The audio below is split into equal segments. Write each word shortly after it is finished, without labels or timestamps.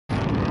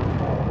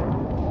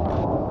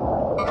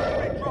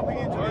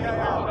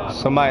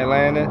Somebody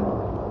landing.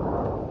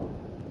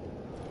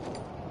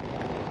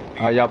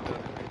 Are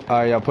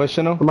y'all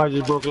pushing them? Somebody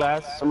just broke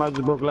glass. Somebody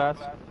just broke glass.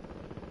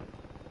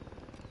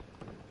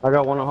 I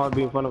got one on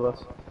heartbeat in front of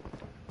us.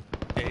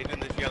 Yeah, he's in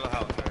this yellow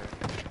house right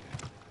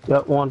here.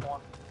 Yep, one.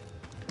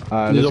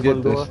 Alright, let's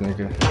get this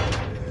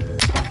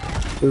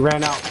nigga. We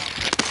ran out.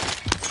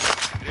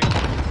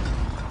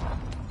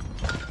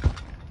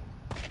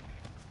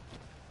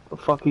 Where the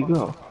fuck he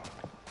go?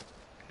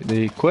 Did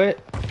he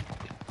quit?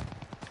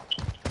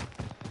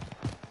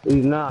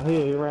 He's not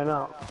here, he ran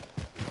out.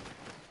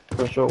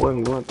 Not sure where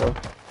he went though.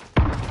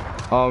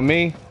 On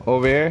me,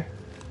 over here.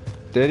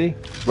 Did he?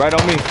 Right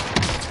on me.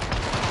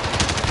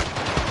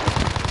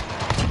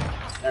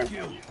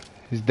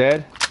 He's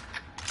dead.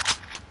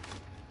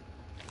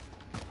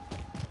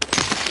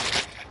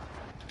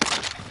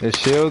 There's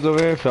shields over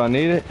here if y'all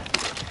need it.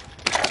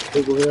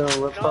 Over here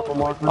on left purple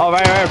marker. Oh,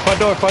 right,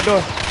 front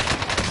door.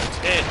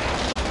 Dead.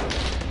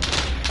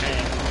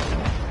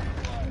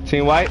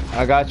 Team White,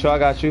 I got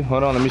you.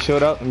 Hold on, let me show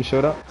it up.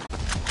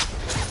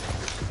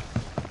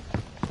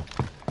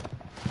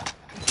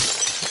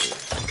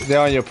 They're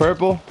on your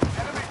purple.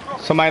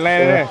 Somebody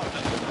landing there.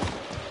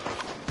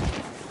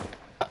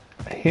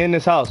 He in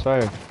this house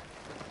right here.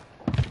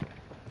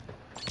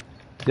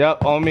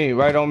 Yep, on me,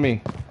 right on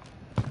me.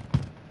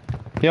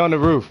 He on the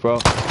roof, bro.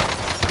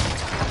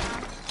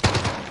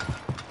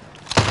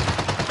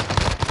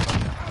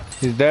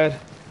 He's dead.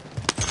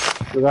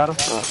 You got him?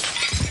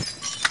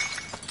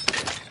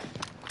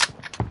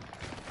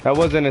 That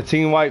wasn't a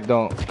team wipe,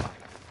 though.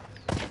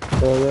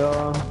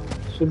 Yeah,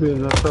 should be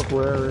in the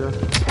purple area.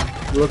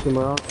 Looking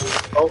around.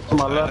 Oh, to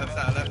my left.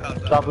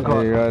 Shopping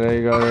cart. There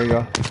you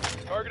go.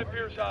 Target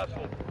appears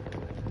hostile.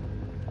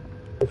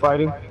 They're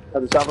fighting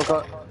at the shopping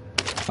cart.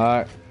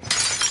 Alright.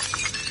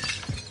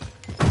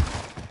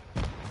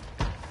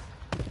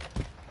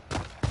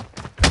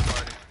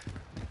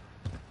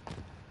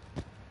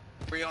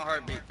 Three on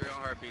heartbeat,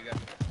 guys.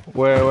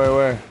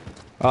 Where?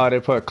 Oh, they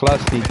put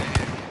Klusky.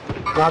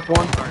 Knocked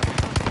one.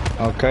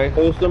 Okay.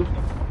 Finished him.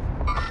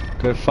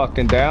 Good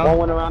fucking down. One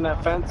went around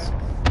that fence.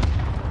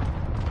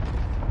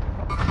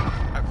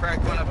 I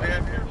cracked one up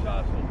here.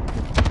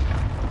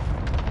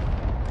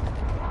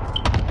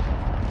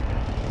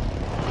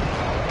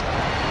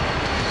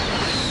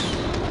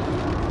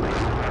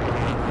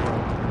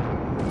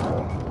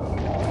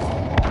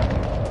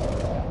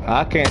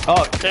 I can't.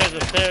 Oh, Upstairs.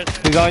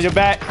 he's on your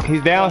back.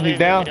 He's down.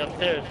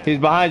 He's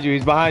behind you.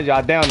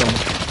 I downed him.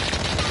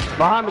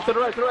 Behind me, to the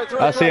right.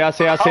 I see.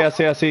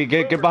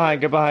 Get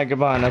behind.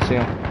 I see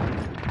him.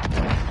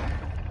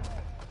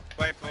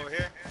 Wait, over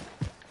here.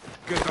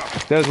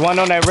 There's one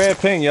on that red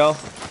pin, yo.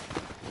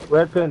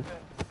 Red pin.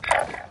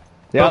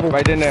 Yep,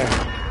 right in there. I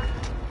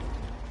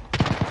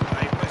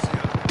ain't pushing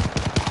him.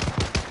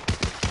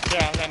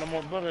 Yeah, I got no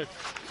more bullets.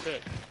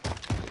 Shit.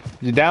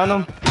 You down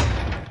him?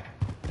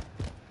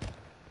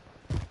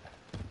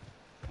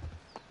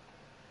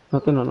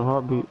 Nothing on the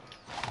heartbeat.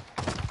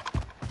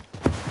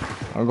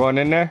 I'm going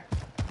in there.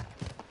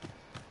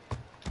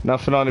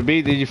 Nothing on the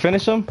beat. Did you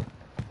finish him?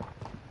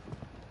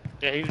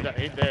 Yeah, he's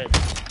dead.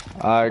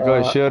 Alright, go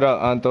ahead. Shield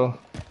up, Anto.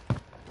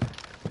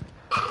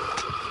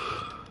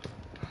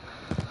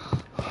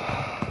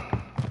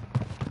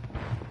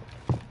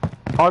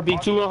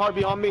 Heartbeat, two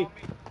heartbeat on me.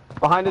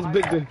 Behind this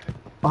big thing.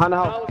 Behind the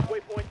house.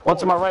 One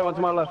to my right, one to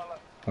my left.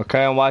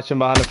 Okay, I'm watching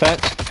behind the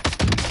fence.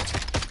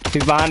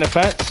 He's behind the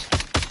fence.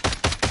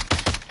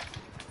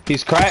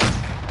 He's cracked.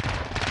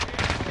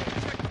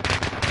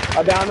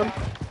 I downed him.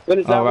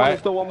 Finish that one. Alright. There's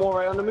still one more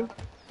right under me.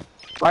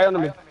 Right under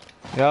me.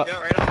 Yep. Yeah,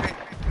 right on me.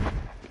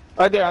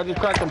 Right there, I just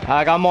cracked him.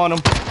 I'm on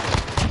him.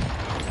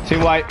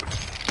 Team White.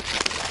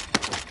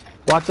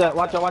 Watch that,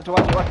 watch it.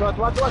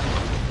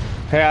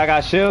 Hey, I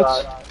got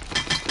shields.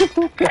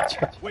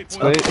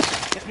 Wait.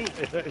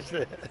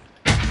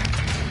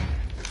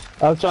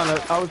 I was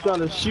trying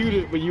to shoot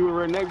it, but you were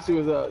right next to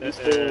us.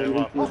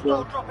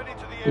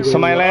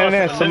 Somebody landing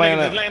there. Somebody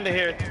landing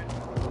here.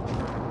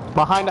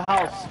 Behind the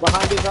house.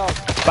 Behind this house.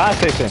 Fire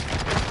station.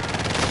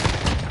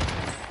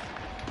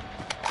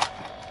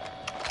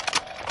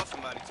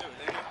 Somebody too,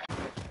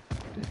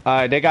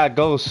 Alright, they got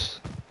ghosts.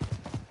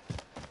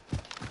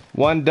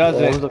 One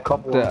doesn't. there's a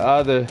couple The of them.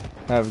 other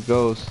have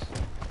ghosts.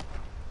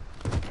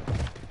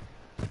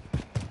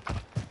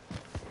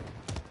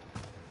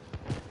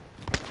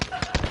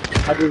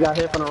 I just got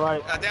hit from the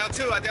right. I down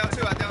two.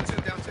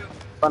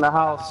 From the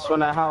house. Yeah,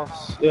 from the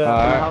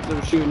house they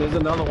were shooting. There's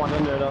another one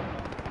in there though.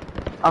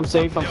 I'm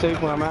safe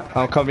where I'm at.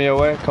 I'm coming your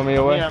way.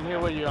 Yeah, I'm here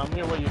with you.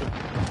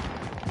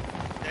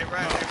 They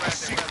right.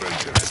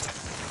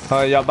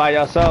 Oh, y'all by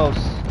yourselves.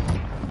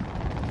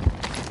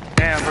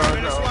 Damn,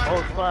 bro. The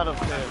whole squad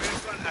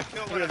upstairs.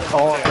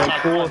 Oh, okay,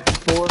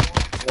 four.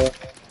 Yeah.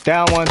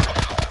 Down one.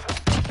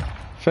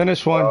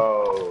 Finish one.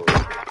 Your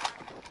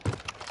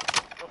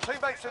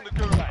teammates in the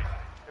gulag.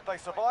 If they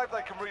survive,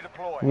 they can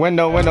redeploy.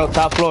 Window,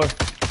 top floor.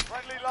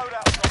 Friendly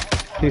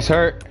loadout. He's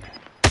hurt.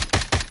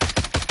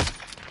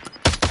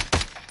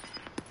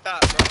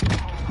 Stop,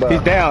 bro.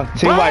 He's down.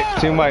 Team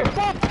White.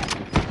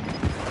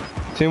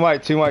 Team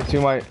white, team white,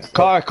 team white.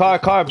 Car,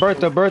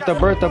 Bertha. Safe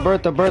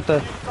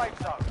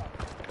zone.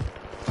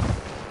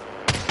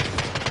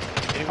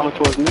 Coming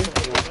towards me.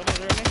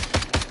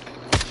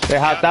 They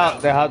hopped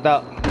out,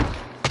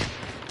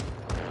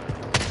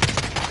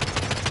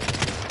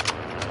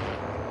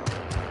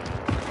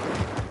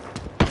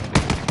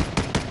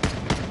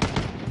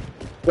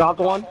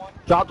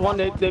 Dropped one.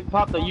 They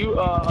popped a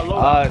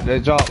low. They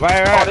jumped.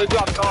 Right. Oh, they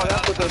dropped. Oh,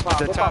 that's what they popped.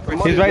 They popped the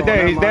He's right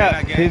there, he's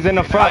there. He's in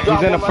the front,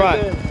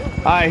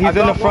 Alright, he's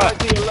in the front.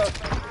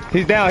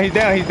 He's down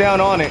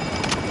on it.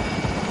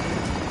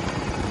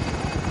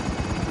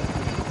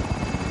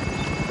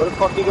 Where the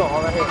fuck he go?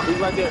 Oh, right here. He's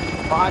right there.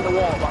 Behind the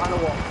wall. Oh,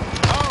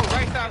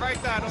 right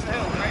side on the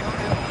hill, right on the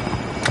hill.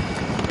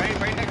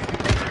 Right next to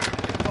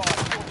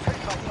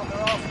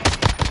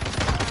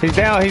you.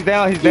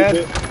 He's dead.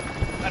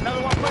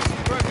 Another one pushing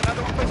you, Brooke.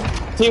 Another one pushing you.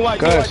 Team white.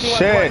 Good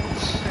shit.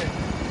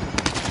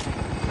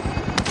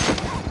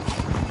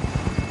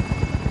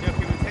 Yo, can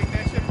we take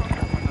that shit from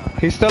him or not?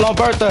 He's still on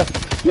Bertha.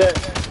 Yeah.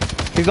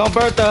 He's on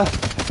Bertha.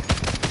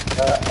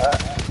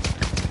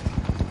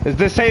 It's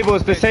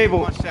disabled.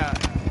 One shot.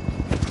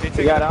 They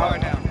took got the out? car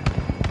now.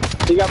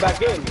 He got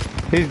back in.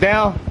 He's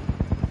down.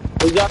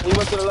 He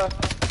went to the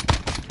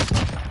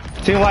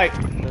left. Team white.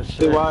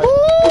 Team white.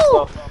 Good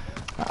stuff.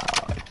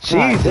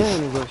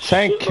 Jesus.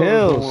 10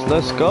 kills.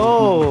 Let's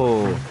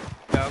go.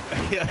 Yo,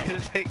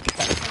 take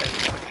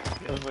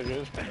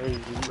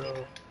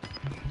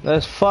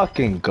Let's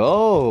fucking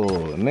go.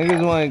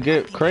 Niggas want to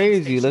get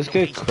crazy. Let's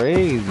get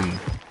crazy.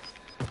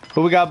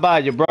 Who we got by?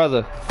 Your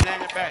brother.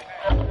 Stand it back.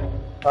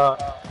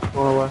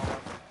 Going away.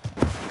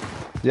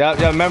 Yep,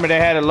 remember they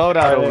had a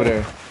loadout over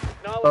there.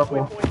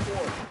 Purple.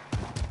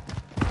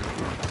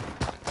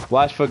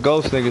 Watch for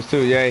ghost niggas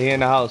too. Yeah, he in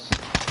the house.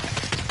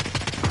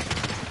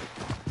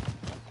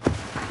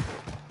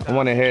 I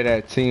want to hear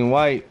that team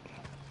white.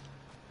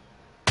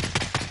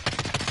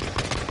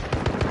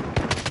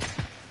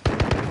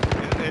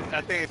 I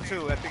think it's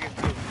two.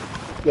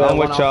 Yeah, I'm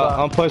with one y'all.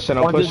 outside. I'm pushing.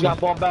 One just got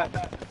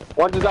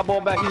ball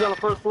back. He's on the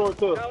first floor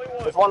too.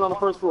 There's one on the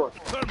first floor.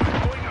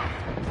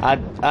 I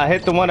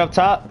hit the one up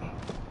top.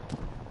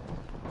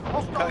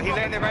 He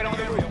landed right on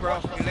the roof, bro.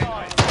 He landed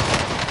right.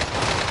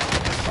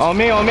 On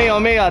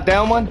me. I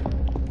down one.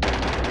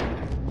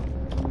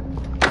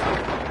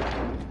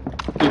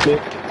 Keep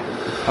it.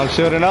 I'm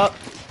shooting up.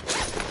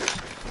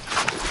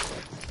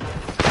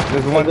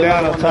 There's one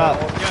down up top.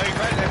 Yo, he's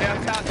right there.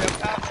 Down top.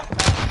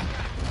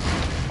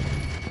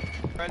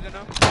 Right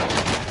there.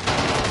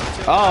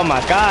 Oh my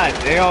god.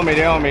 They on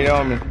me.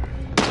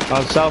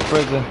 On South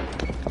Prison.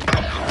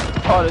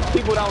 Oh, there's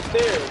people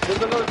downstairs.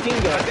 There's another team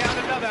there. I downed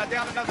another out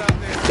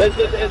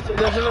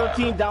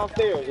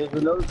there. There's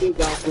another team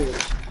downstairs.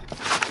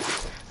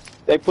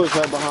 They push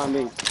right behind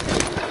me.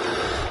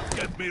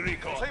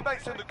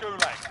 Teammates in the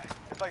gulag.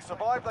 If they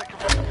survive, they can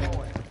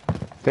redeploy.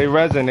 They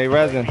resin.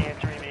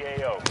 Entering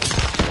the AO.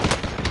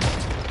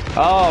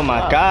 Oh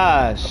my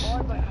gosh.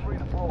 Survive, they can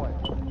redeploy.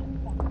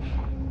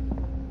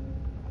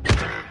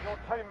 Your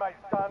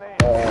teammates done in.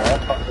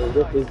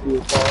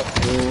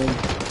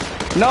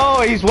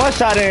 No, he's one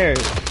shot in here.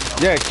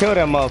 Yeah, kill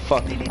that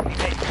motherfucker.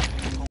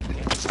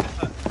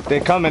 They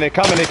coming.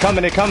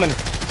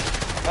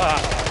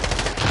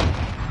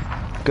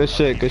 Good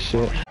shit.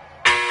 Sort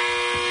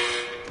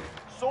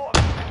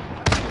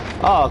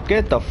of. Oh,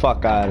 get the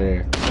fuck out of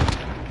here.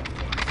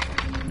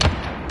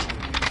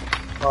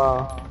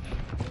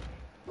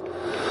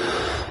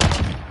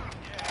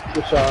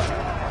 Good shot.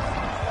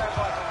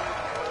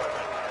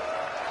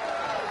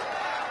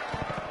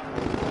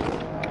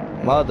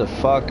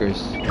 Motherfuckers.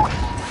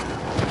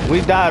 We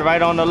died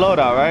right on the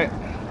loadout, right?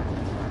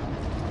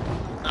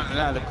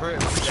 No, the crib.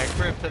 That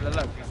crib to the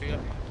left. You see it?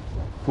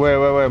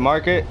 Where?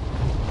 Mark it.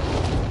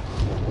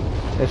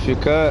 If you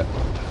could.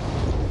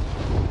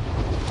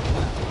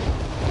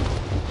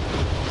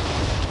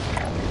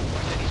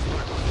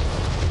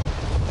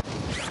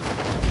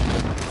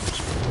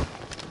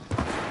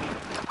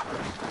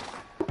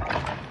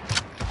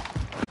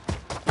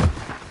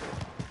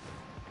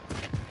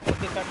 What's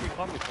this actually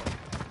coming from?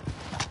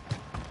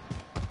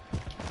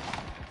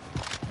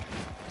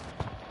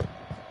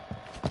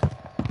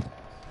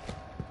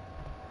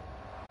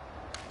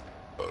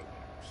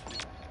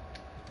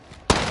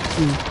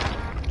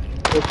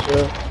 Good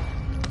shit.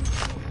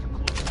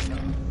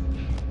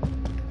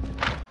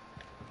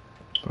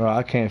 Bro,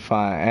 I can't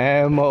find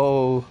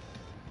ammo.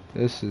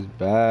 This is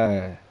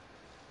bad.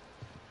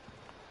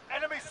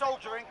 Enemy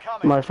soldier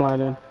incoming. Somebody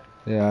flying in.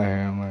 Yeah, I hear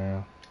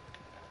him.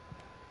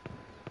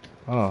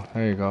 Oh,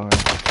 there you go.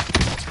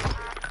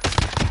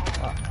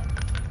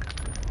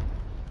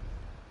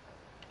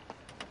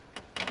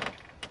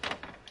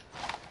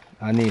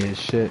 I need his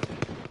shit.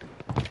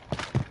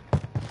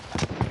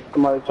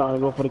 Somebody trying to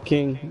go for the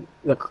king.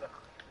 Look.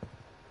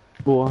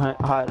 Bull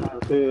hiding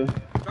right there.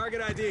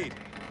 Target ID.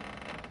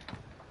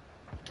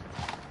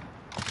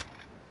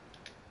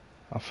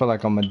 I feel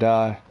like I'm gonna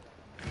die.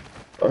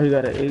 Oh, he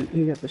got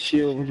the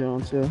shield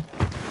on too.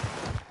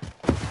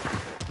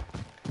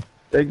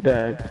 Big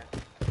bag.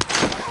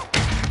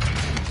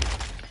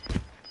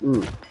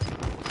 Mm.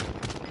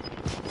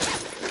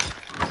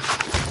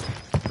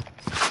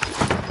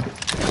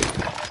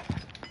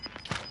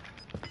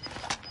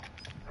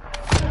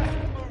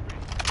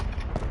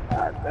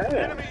 God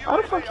damn. How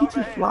the fuck he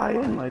just fly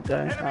in like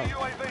that? Enemy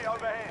UAV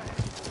overhead.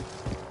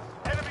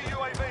 Enemy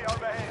UAV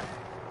overhead.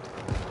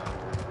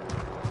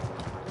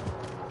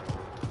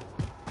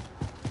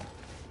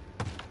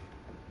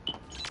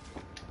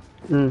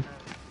 Mm.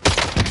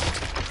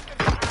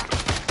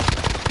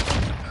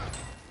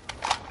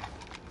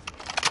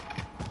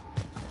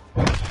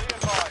 Be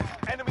advised.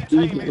 Enemy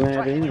He team is landed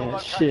tracking in your that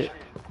location. shit.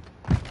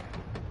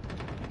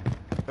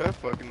 That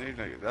fucking these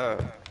niggas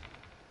died.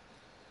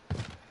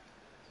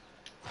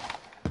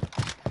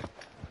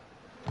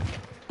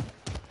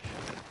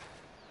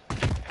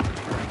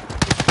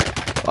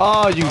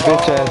 Oh, you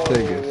bitch ass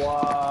niggas.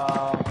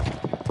 Wow.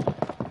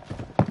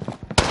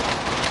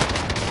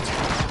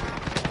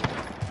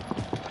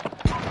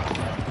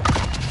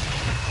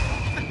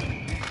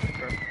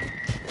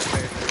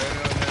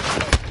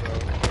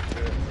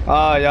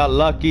 Oh, y'all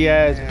lucky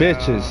ass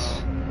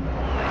bitches.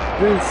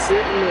 Been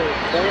sitting there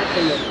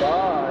camping the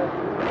bar.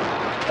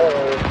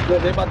 Oh, yeah,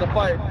 they about to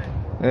fight.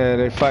 Yeah,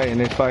 they fighting,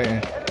 they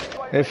fighting.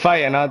 They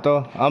fighting,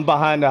 Anto. I'm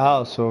behind the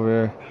house over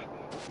here.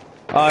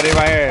 Oh, they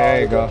right here.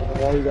 There you go.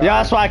 There you go. Yeah,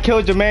 that's why I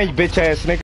killed your man, you bitch ass nigga.